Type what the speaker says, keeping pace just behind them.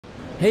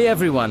Hey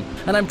everyone,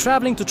 and I'm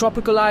traveling to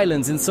tropical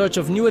islands in search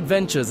of new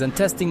adventures and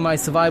testing my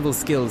survival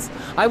skills.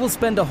 I will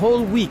spend a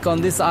whole week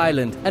on this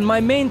island, and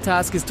my main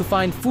task is to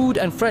find food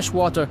and fresh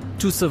water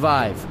to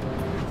survive.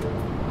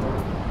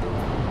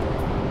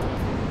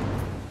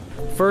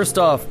 First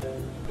off,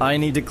 I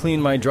need to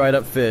clean my dried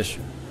up fish,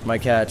 my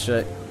catch.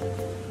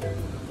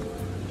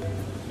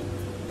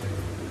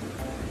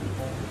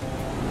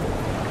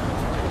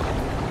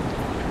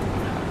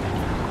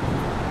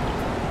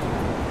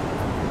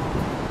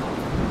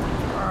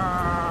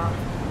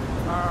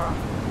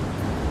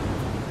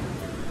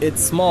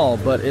 It's small,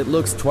 but it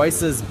looks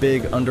twice as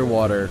big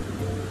underwater.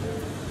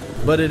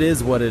 But it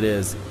is what it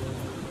is.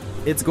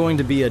 It's going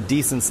to be a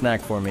decent snack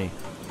for me.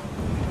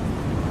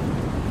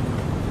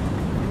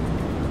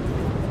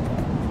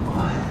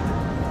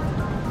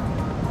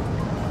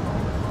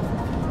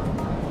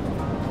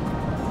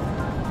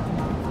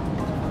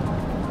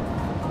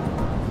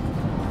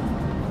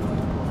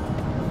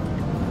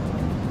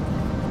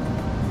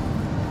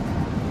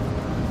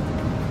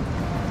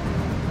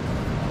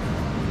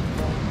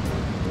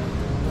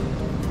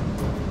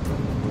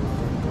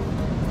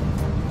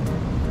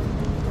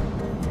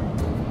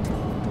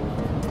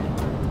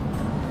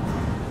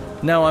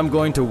 Now I'm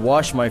going to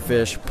wash my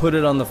fish, put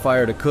it on the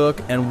fire to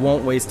cook, and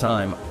won't waste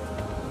time.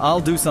 I'll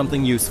do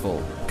something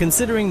useful.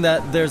 Considering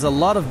that there's a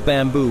lot of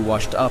bamboo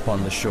washed up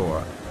on the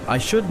shore, I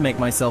should make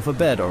myself a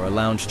bed or a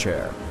lounge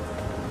chair.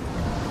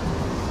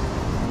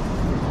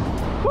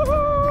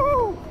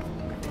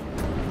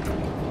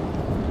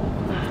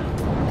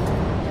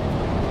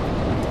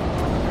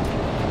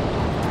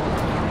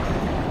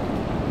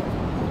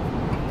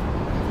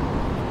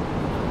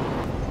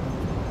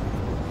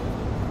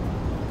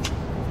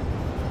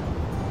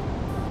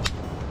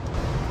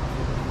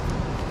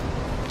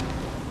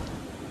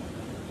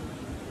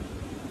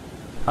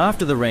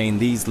 After the rain,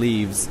 these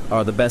leaves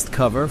are the best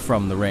cover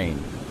from the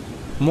rain.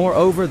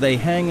 Moreover, they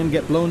hang and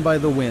get blown by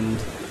the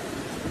wind,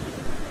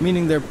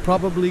 meaning they're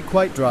probably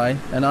quite dry,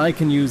 and I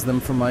can use them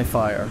for my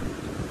fire.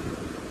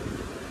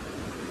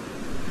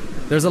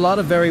 There's a lot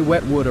of very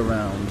wet wood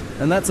around,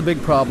 and that's a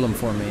big problem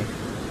for me.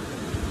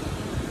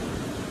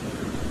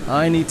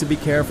 I need to be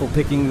careful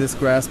picking this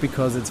grass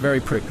because it's very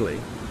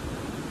prickly.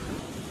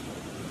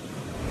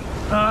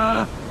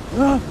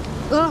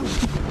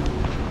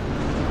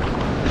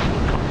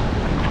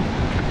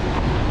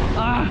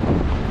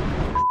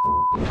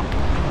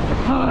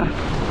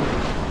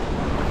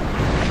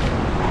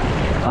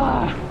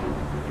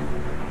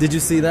 Did you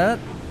see that?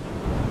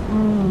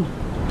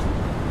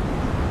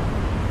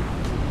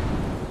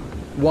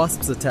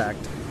 Wasps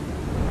attacked.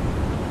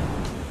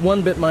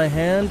 One bit my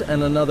hand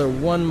and another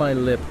one my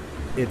lip.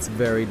 It's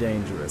very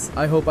dangerous.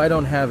 I hope I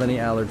don't have any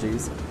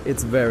allergies.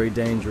 It's very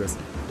dangerous.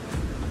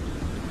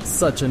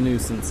 Such a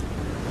nuisance.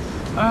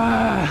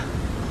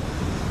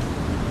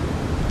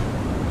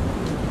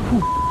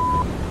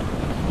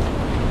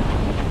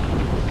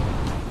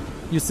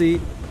 You see,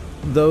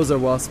 those are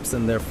wasps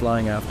and they're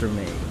flying after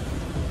me.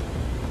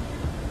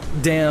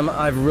 Damn,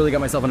 I've really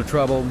got myself into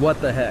trouble. What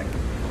the heck?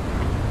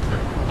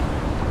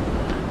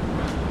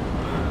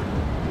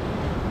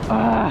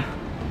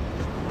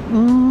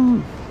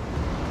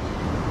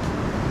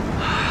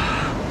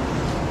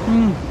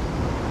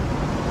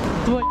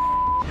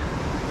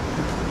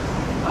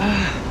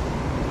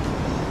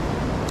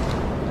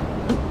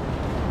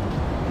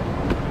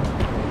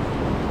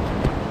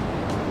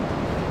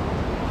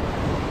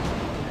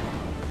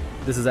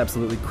 This is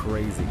absolutely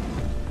crazy.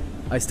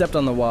 I stepped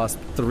on the wasp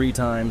 3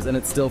 times and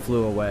it still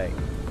flew away.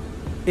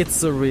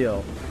 It's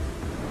surreal.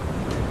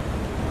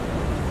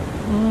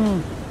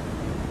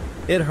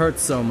 It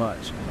hurts so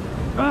much.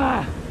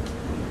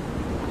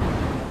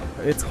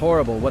 It's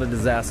horrible. What a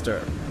disaster.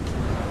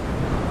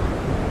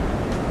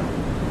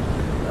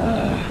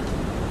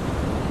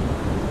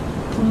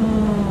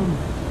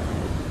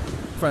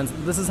 Friends,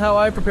 this is how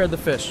I prepared the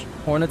fish.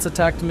 Hornets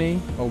attacked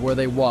me, or were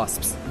they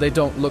wasps? They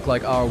don't look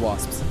like our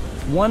wasps.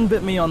 1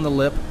 bit me on the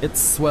lip, it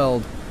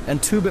swelled,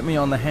 and 2 bit me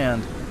on the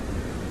hand.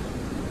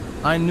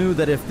 I knew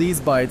that if these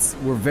bites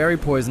were very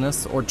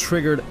poisonous or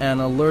triggered an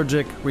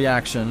allergic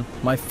reaction,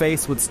 my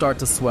face would start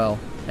to swell,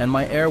 and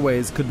my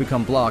airways could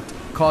become blocked,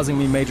 causing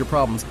me major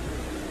problems.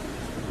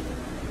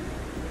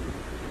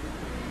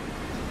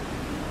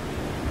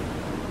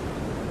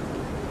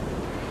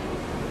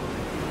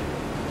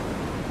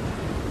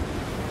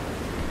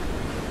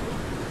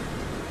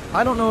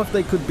 I don't know if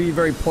they could be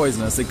very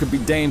poisonous. It could be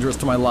dangerous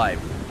to my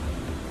life.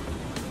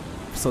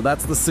 So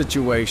that's the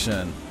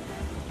situation.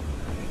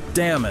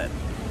 Damn it.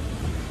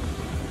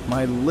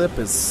 My lip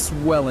is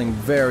swelling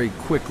very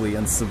quickly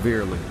and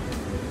severely.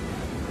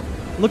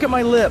 Look at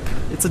my lip.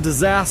 It's a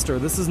disaster.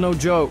 This is no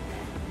joke.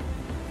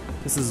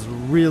 This is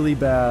really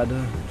bad.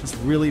 Just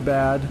really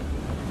bad.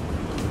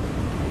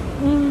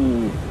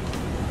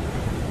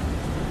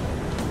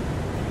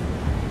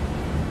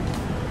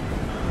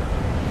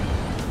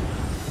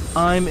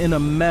 I'm in a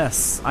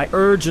mess. I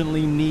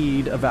urgently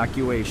need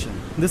evacuation.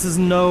 This is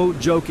no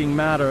joking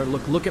matter.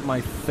 Look at my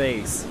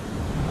face.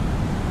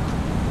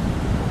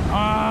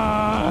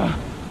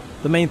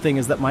 The main thing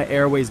is that my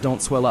airways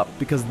don't swell up,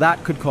 because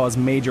that could cause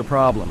major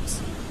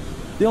problems.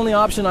 The only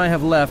option I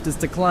have left is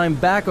to climb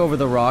back over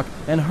the rock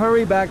and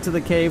hurry back to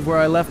the cave where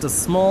I left a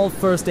small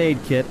first aid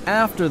kit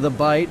after the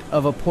bite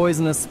of a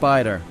poisonous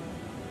spider.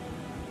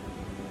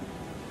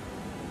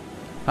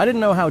 I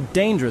didn't know how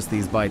dangerous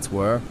these bites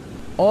were.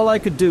 All I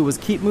could do was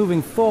keep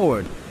moving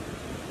forward.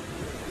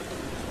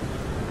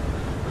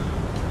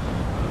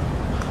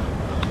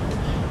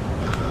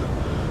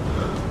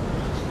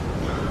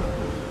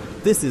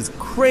 This is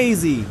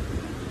crazy!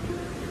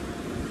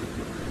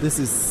 This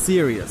is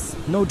serious.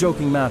 No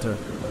joking matter.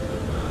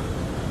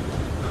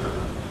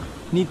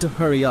 Need to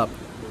hurry up.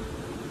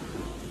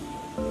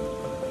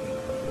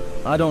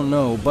 I don't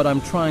know, but I'm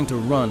trying to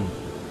run.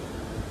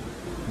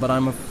 But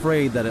I'm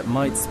afraid that it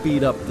might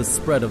speed up the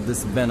spread of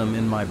this venom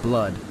in my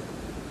blood.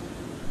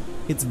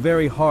 It's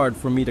very hard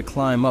for me to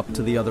climb up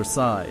to the other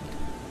side.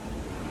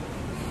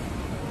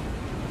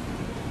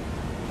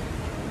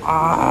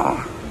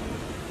 Ah!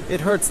 It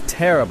hurts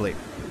terribly.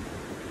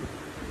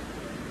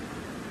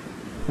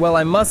 Well,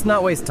 I must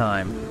not waste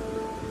time.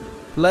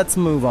 Let's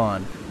move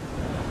on.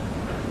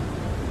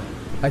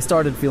 I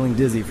started feeling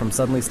dizzy from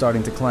suddenly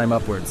starting to climb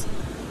upwards.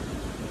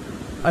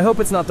 I hope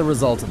it's not the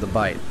result of the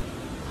bite.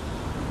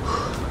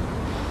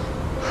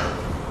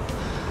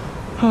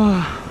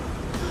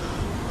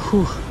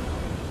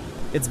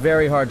 It's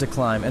very hard to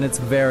climb, and it's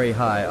very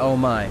high. Oh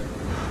my.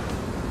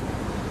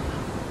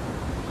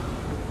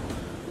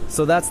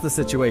 So that's the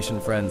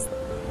situation, friends.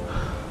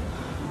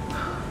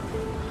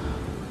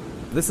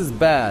 This is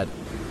bad.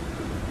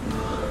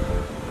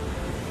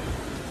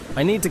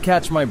 I need to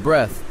catch my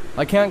breath.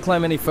 I can't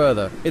climb any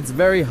further. It's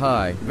very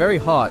high, very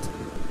hot,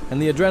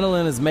 and the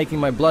adrenaline is making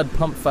my blood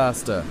pump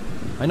faster.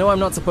 I know I'm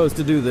not supposed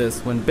to do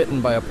this when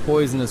bitten by a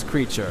poisonous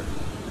creature.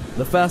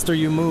 The faster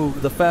you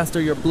move, the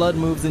faster your blood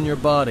moves in your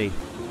body,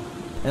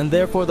 and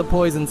therefore the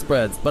poison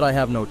spreads, but I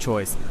have no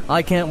choice.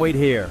 I can't wait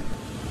here.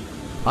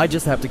 I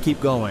just have to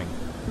keep going.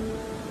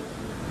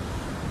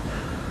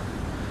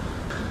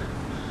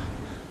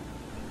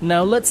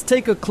 Now let's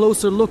take a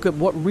closer look at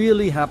what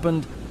really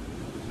happened,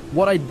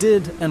 what I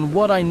did, and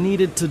what I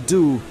needed to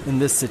do in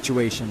this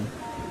situation.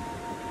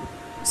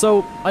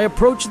 So, I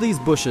approach these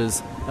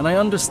bushes, and I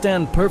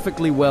understand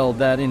perfectly well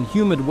that in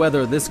humid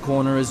weather this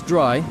corner is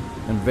dry,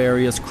 and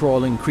various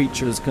crawling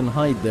creatures can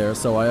hide there,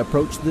 so I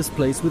approached this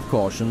place with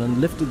caution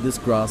and lifted this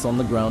grass on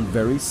the ground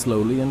very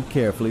slowly and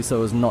carefully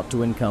so as not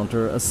to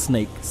encounter a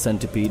snake,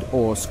 centipede,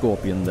 or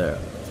scorpion there.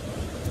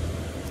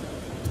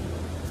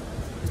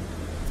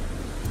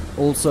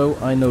 Also,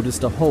 I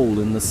noticed a hole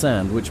in the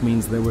sand, which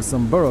means there were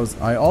some burrows.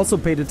 I also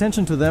paid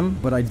attention to them,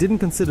 but I didn't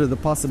consider the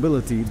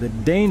possibility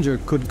that danger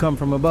could come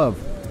from above.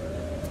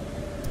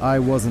 I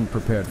wasn't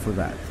prepared for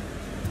that.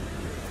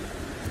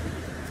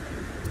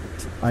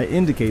 I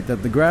indicate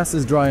that the grass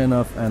is dry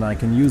enough and I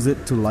can use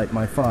it to light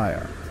my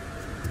fire.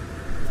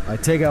 I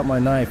take out my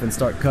knife and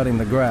start cutting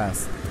the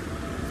grass.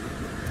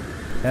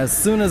 As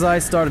soon as I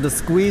started to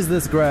squeeze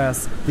this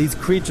grass, these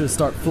creatures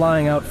start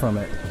flying out from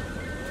it.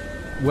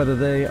 Whether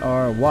they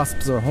are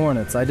wasps or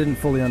hornets, I didn't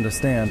fully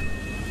understand,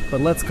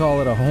 but let's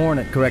call it a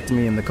hornet, correct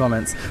me in the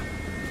comments.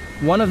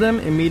 One of them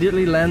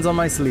immediately lands on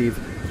my sleeve,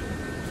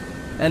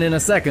 and in a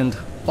second,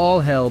 all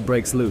hell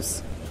breaks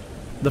loose.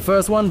 The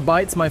first one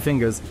bites my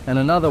fingers, and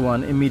another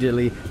one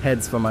immediately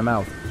heads for my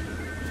mouth.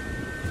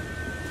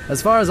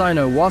 As far as I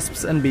know,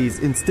 wasps and bees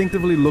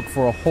instinctively look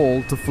for a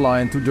hole to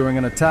fly into during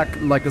an attack,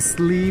 like a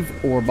sleeve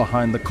or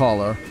behind the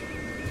collar.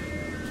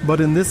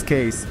 But in this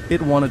case,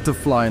 it wanted to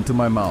fly into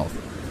my mouth.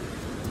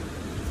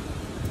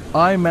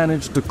 I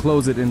managed to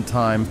close it in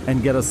time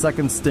and get a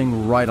second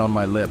sting right on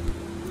my lip.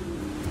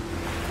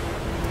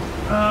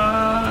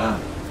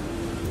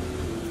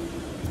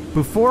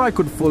 Before I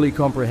could fully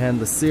comprehend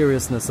the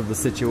seriousness of the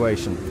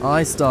situation,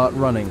 I start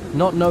running,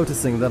 not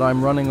noticing that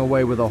I'm running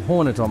away with a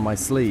hornet on my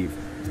sleeve.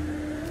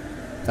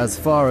 As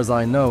far as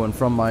I know and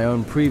from my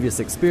own previous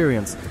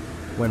experience,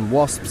 when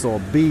wasps or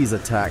bees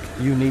attack,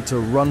 you need to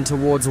run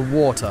towards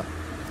water.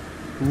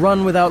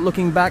 Run without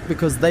looking back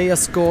because they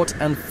escort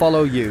and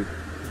follow you.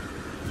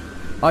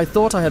 I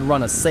thought I had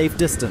run a safe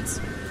distance,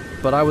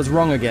 but I was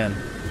wrong again.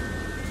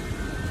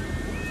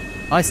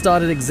 I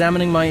started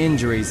examining my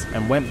injuries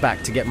and went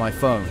back to get my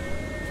phone.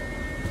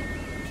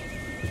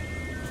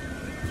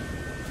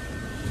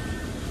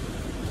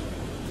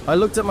 I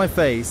looked at my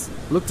face,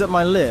 looked at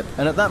my lip,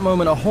 and at that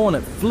moment a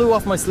hornet flew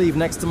off my sleeve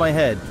next to my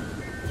head.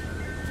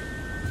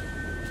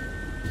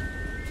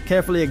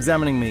 Carefully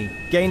examining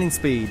me, gaining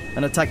speed,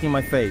 and attacking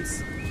my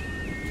face.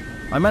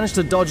 I managed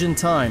to dodge in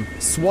time,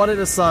 swat it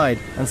aside,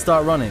 and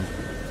start running.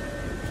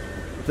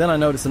 Then I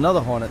noticed another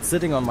hornet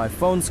sitting on my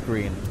phone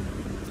screen.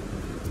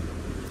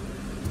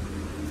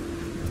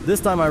 This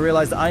time I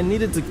realized I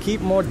needed to keep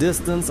more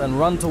distance and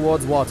run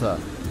towards water.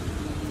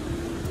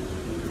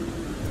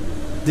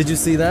 Did you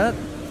see that?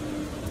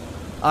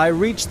 I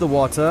reached the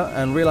water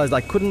and realized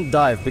I couldn't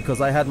dive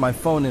because I had my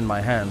phone in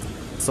my hand,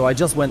 so I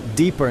just went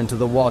deeper into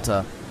the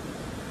water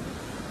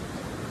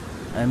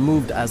and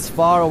moved as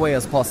far away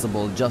as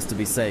possible just to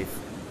be safe.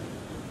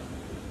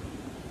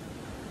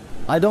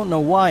 I don't know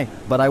why,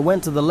 but I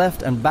went to the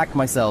left and backed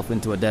myself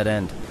into a dead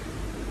end.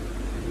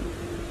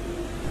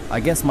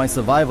 I guess my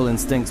survival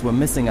instincts were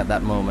missing at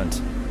that moment.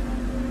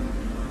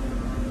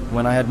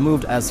 When I had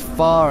moved as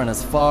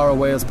far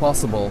away as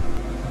possible,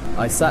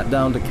 I sat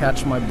down to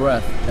catch my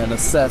breath and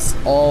assess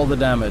all the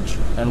damage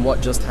and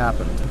what just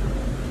happened.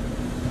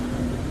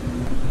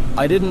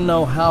 I didn't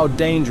know how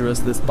dangerous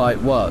this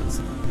bite was,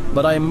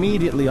 but I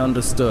immediately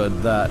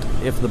understood that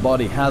if the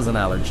body has an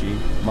allergy,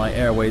 my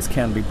airways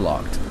can be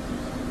blocked.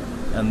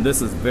 And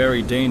this is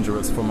very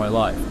dangerous for my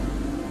life.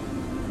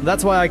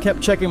 That's why I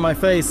kept checking my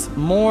face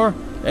more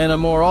and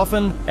more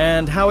often,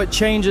 and how it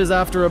changes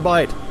after a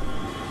bite.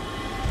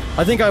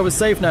 I think I was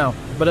safe now,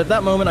 but at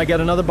that moment I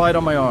get another bite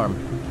on my arm.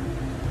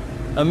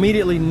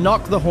 Immediately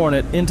knock the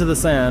hornet into the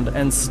sand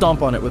and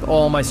stomp on it with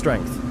all my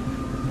strength.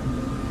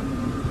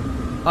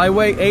 I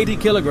weigh 80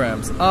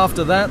 kilograms.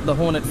 After that, the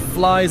hornet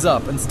flies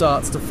up and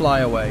starts to fly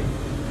away.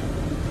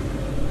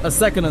 A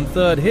second and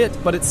third hit,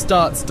 but it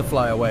starts to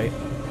fly away.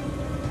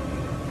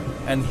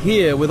 And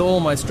here, with all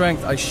my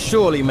strength, I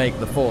surely make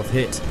the fourth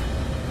hit.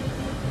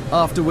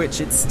 After which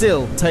it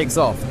still takes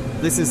off.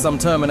 This is some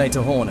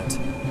Terminator hornet.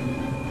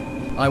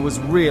 I was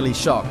really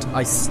shocked.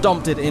 I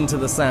stomped it into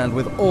the sand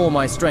with all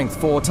my strength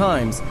 4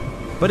 times,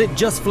 but it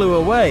just flew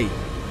away.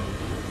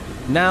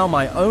 Now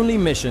my only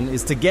mission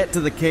is to get to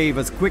the cave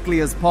as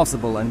quickly as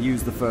possible and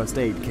use the first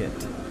aid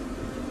kit.